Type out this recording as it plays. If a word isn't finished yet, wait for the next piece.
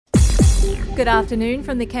Good afternoon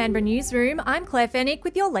from the Canberra newsroom. I'm Claire Fennick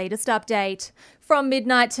with your latest update. From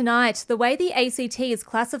midnight tonight, the way the ACT is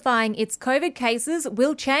classifying its COVID cases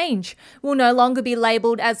will change. Will no longer be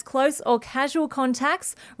labelled as close or casual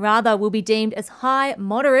contacts, rather will be deemed as high,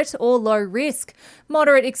 moderate or low risk.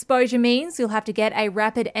 Moderate exposure means you'll have to get a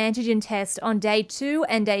rapid antigen test on day 2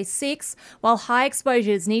 and day 6, while high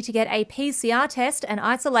exposures need to get a PCR test and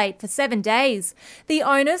isolate for 7 days. The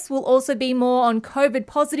onus will also be more on COVID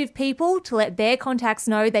positive people to let their contacts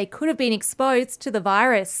know they could have been exposed to the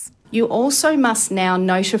virus. You also must now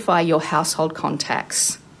notify your household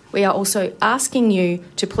contacts. We are also asking you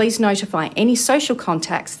to please notify any social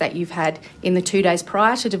contacts that you've had in the 2 days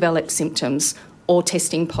prior to developed symptoms or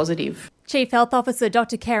testing positive. Chief Health Officer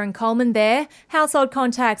Dr Karen Coleman there. Household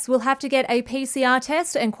contacts will have to get a PCR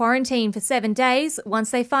test and quarantine for 7 days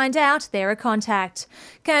once they find out they're a contact.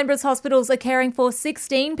 Canberra's hospitals are caring for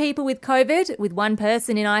 16 people with COVID, with one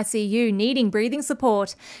person in ICU needing breathing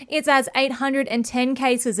support. It's as 810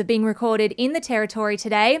 cases are being recorded in the Territory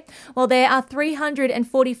today, while there are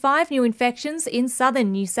 345 new infections in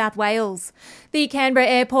southern New South Wales. The Canberra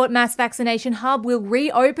Airport Mass Vaccination Hub will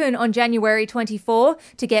reopen on January 24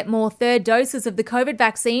 to get more third doses of the COVID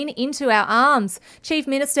vaccine into our arms. Chief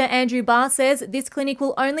Minister Andrew Barr says this clinic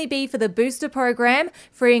will only be for the booster program,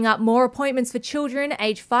 freeing up more appointments for children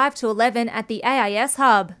aged 5 to 11 at the AIS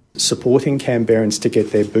hub. Supporting Canberrans to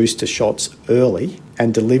get their booster shots early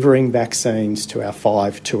and delivering vaccines to our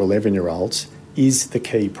 5 to 11-year-olds is the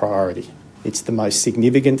key priority. It's the most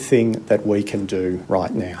significant thing that we can do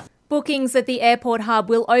right now. Bookings at the airport hub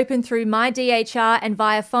will open through MyDHR and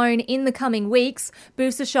via phone in the coming weeks.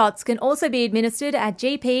 Booster shots can also be administered at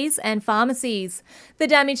GPs and pharmacies. The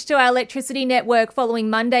damage to our electricity network following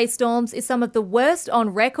Monday's storms is some of the worst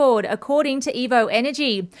on record, according to Evo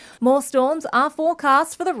Energy. More storms are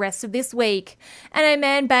forecast for the rest of this week. And a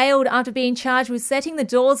man bailed after being charged with setting the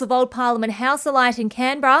doors of Old Parliament House alight in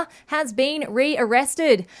Canberra has been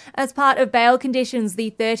re-arrested. As part of bail conditions,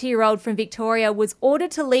 the 30-year-old from Victoria was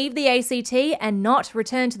ordered to leave the ACT and not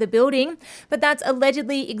return to the building, but that's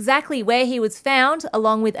allegedly exactly where he was found,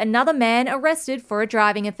 along with another man arrested for a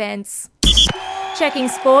driving offence. Checking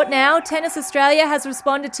sport now, Tennis Australia has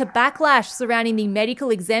responded to backlash surrounding the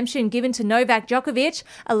medical exemption given to Novak Djokovic,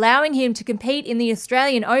 allowing him to compete in the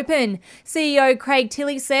Australian Open. CEO Craig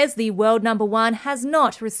Tilley says the world number one has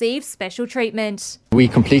not received special treatment. We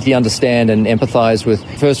completely understand and empathise with,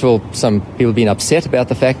 first of all, some people being upset about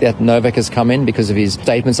the fact that Novak has come in because of his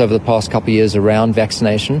statements over the past couple of years around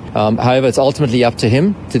vaccination. However, it's ultimately up to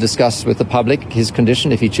him to discuss with the public his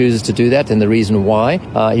condition if he chooses to do that and the reason why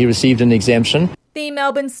he received an exemption. The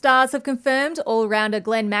Melbourne Stars have confirmed all-rounder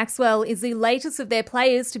Glenn Maxwell is the latest of their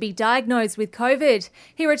players to be diagnosed with COVID.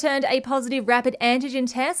 He returned a positive rapid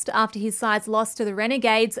antigen test after his side's loss to the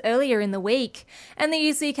Renegades earlier in the week. And the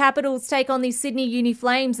UC Capitals take on the Sydney Uni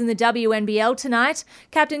Flames in the WNBL tonight.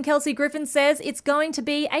 Captain Kelsey Griffin says it's going to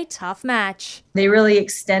be a tough match. They really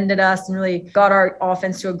extended us and really got our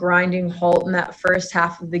offense to a grinding halt in that first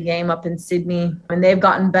half of the game up in Sydney. And they've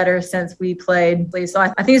gotten better since we played. So I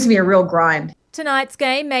think it's going to be a real grind. Tonight's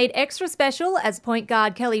game made extra special as point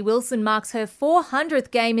guard Kelly Wilson marks her 400th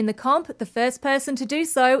game in the comp, the first person to do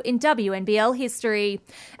so in WNBL history.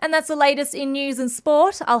 And that's the latest in news and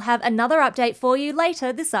sport. I'll have another update for you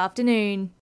later this afternoon.